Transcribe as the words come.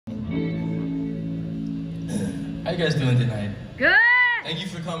How you guys doing tonight? Good! Thank you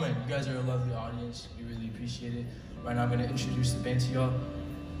for coming. You guys are a lovely audience. We really appreciate it. Right now I'm going to introduce the band to y'all.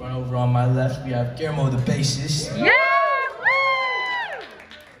 Right over on my left, we have Guillermo, the bassist. Yeah!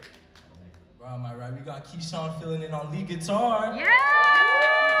 Right on my right, we got Keyshawn filling in on lead guitar. Yeah!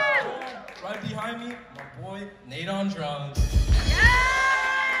 Right behind me, my boy, Nate on drums.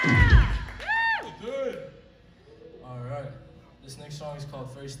 Yeah! Good. Alright. This next song is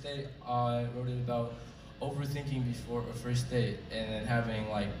called First Date. I wrote it about overthinking before a first date and then having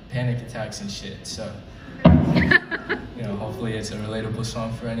like panic attacks and shit. So, you know, hopefully it's a relatable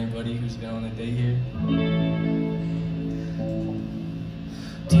song for anybody who's been on a date here.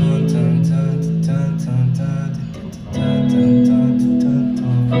 Dun, dun, dun, dun, dun, dun, dun, dun, dun, dun, dun.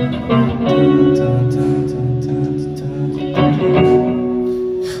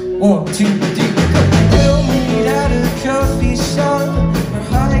 1, 2, 3. We'll meet at a coffee shop or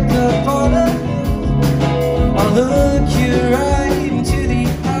hike up on a hill. I'll look you right into the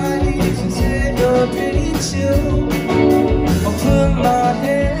eyes and say you're pretty too. I'll put my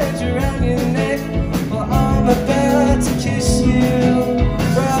hands around your neck while I'm about to kiss you.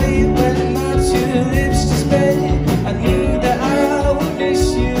 Right when my two lips just met, I knew that I would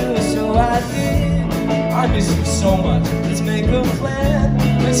miss you. So I did. I miss you so much. Let's make a plan.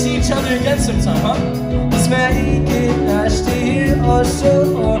 Let's see each other again sometime, huh? Let's make it nice to hear or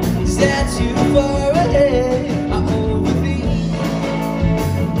so, or is that too far ahead? I overthink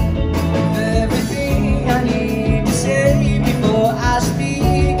of everything I need to say before I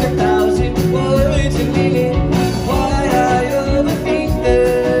speak 1,000 words a minute. Why I overthink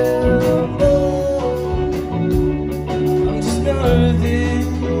them more. I'm just nervous.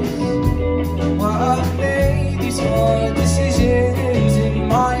 Why I've made these hard decisions in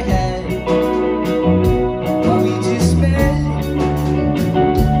my head. Why we just met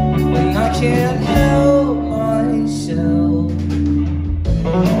when I can't help myself.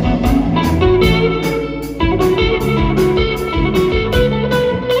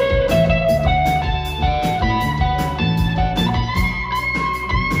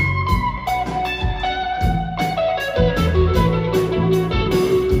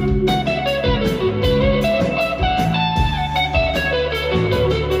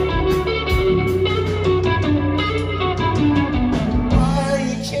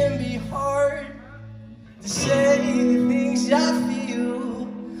 To say the things I feel,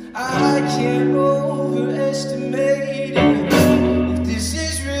 I can't overestimate it. If this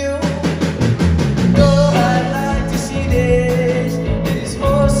is real, no, I'd like to see this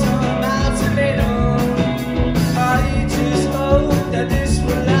wholesome ultimatum. I just hope that this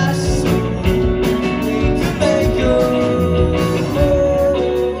will last so we can make your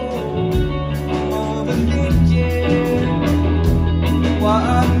I'm overthinking why I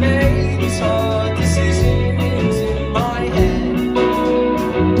made these hard decisions.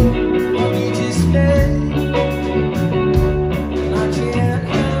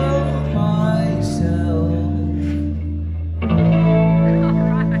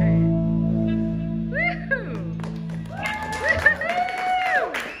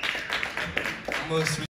 Most